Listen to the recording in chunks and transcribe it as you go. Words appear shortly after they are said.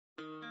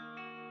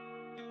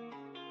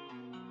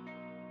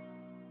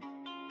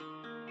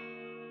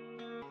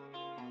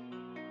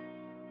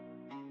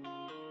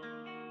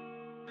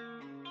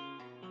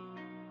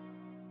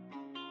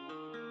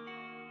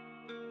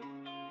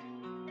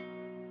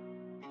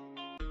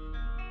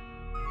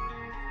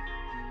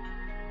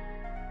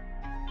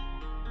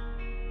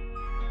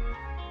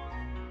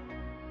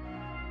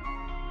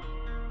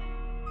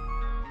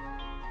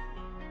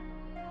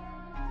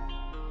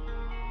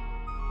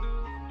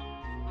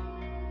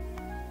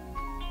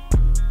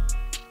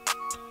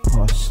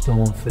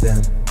storm for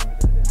them.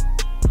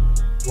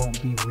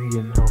 Won't be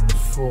reading on the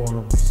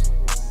forums.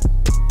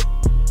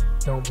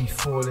 Don't be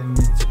falling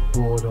into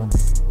boredom.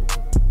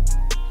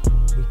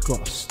 We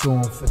got a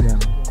storm for them,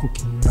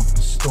 cooking up a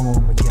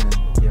storm again,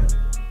 yeah.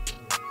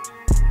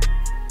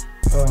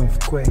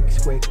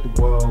 Earthquakes wake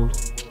the world.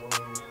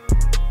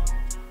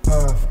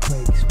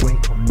 Earthquakes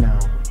wake them now.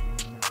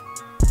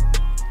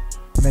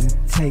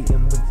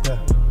 Meditating with the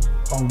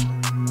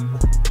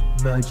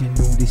merging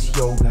all this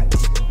yoga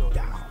is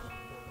down.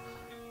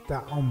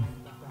 That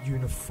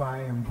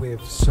unifying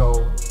with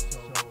soul.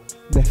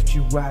 Left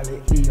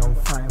duality, I'm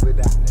fine with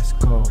that, let's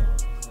go.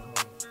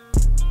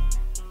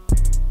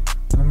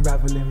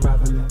 Unraveling,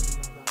 raveling.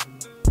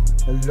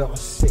 A lot of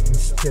sitting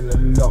still, a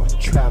lot of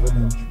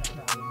traveling.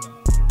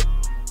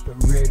 But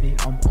really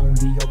I'm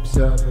only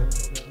observing.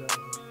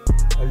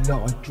 A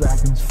lot of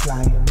dragons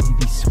flying, we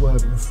be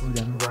swerving through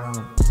them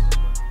rounds.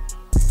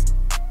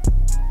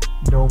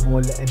 No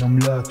more letting them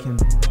lurking.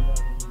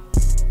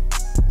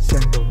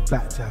 Send them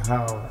back to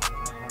hell.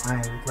 I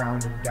ain't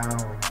grounding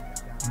down.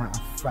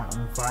 Matter of fact,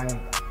 I'm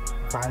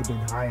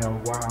vibing higher,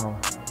 wow.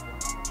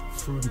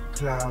 Through the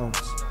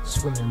clouds,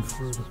 swimming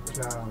through the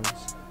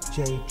clouds.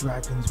 Jade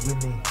dragons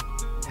with me,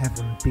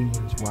 heaven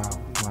beams, wow,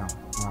 wow,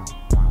 wow,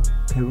 wow.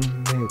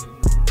 Pyramid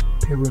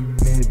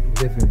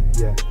living,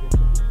 yeah.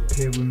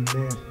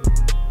 Pyramid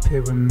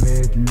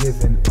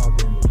living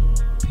oven.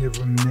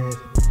 Pyramid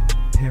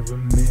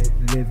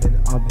living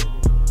oven.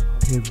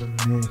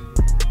 Pyramid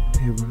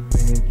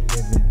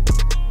living.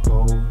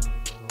 Gold,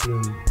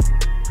 blue,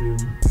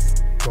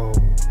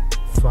 gold.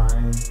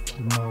 Find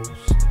the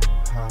most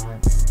high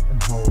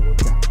and hold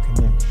that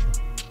connection.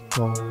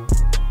 Gold,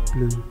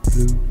 blue,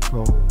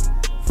 gold.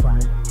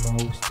 Find the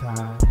most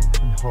high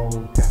and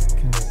hold that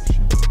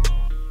connection.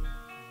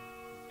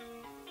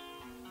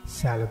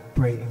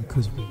 Celebrating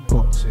cause we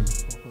got to.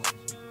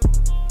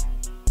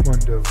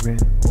 Wondering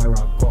where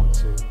I got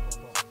to.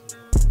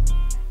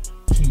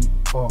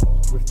 Keep up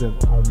with the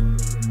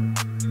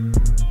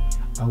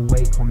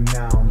awake on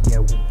now, yeah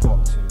we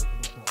got to.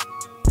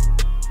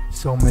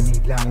 So many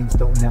lines,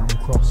 don't let them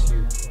cross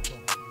you.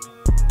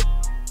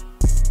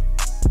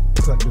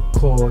 Cut the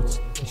cords,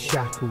 the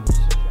shackles.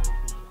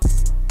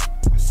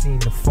 I've seen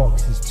the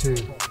foxes too,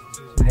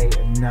 late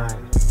at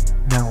night.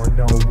 Now I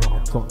know what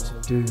I've got to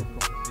do.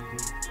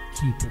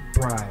 Keep it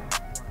bright,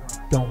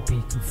 don't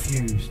be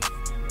confused.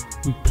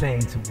 We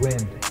playing to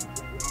win,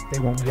 they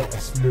won't let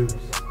us lose.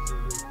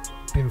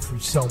 Been through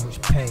so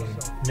much pain,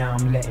 now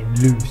I'm letting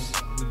loose.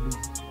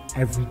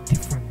 Every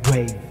different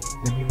wave,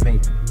 let me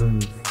make a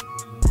move.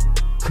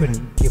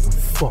 Couldn't give a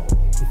fuck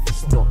if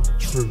it's not the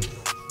truth.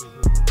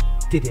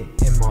 Did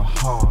it in my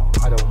heart,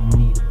 I don't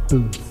need a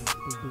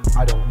booth.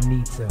 I don't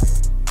need to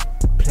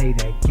play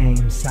their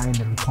game, sign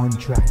them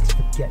contracts,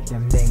 forget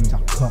them names,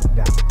 I cut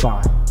that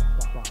by.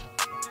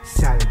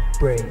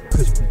 Celebrate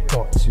cause we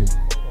got to.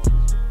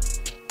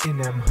 In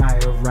them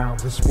higher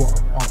rounds, that's what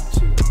I'm up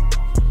to.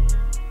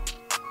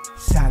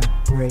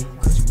 Celebrate